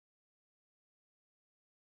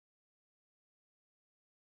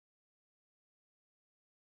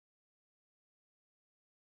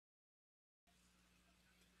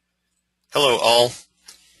Hello all,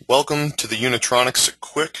 welcome to the Unitronics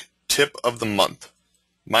Quick Tip of the Month.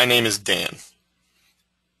 My name is Dan.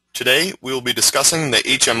 Today we will be discussing the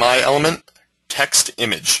HMI element text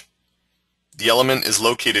image. The element is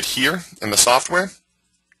located here in the software.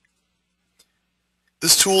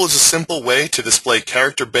 This tool is a simple way to display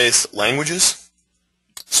character-based languages,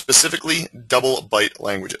 specifically double-byte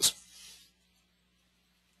languages.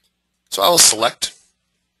 So I will select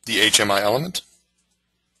the HMI element,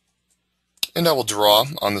 and I will draw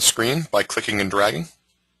on the screen by clicking and dragging.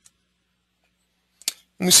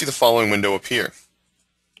 And we see the following window appear.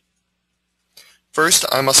 First,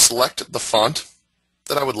 I must select the font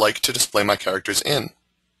that I would like to display my characters in.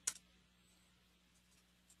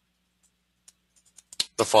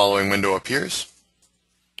 The following window appears.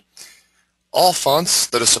 All fonts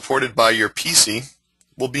that are supported by your PC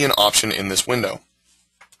will be an option in this window.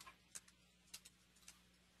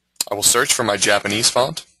 I will search for my Japanese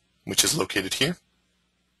font, which is located here.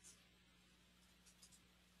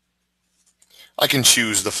 I can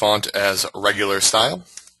choose the font as regular style,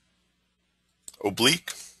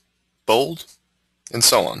 oblique, bold, and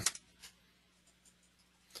so on.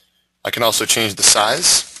 I can also change the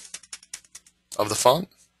size of the font.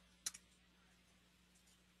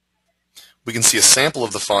 We can see a sample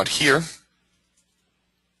of the font here.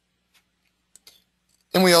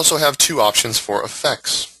 And we also have two options for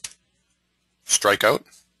effects: strikeout,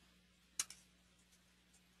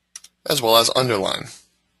 as well as underline.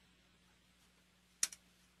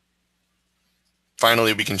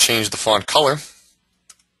 Finally, we can change the font color.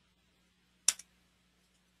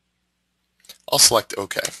 I'll select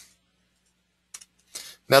OK.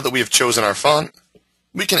 Now that we have chosen our font,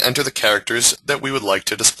 we can enter the characters that we would like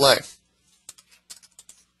to display.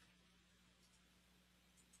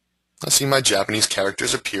 I see my Japanese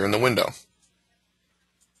characters appear in the window.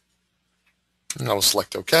 And I will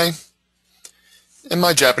select OK. And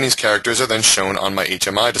my Japanese characters are then shown on my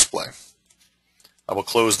HMI display. I will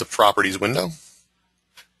close the Properties window,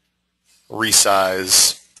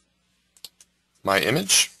 resize my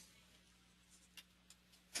image.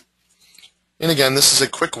 And again, this is a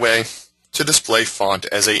quick way to display font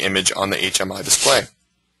as an image on the HMI display.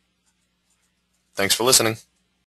 Thanks for listening.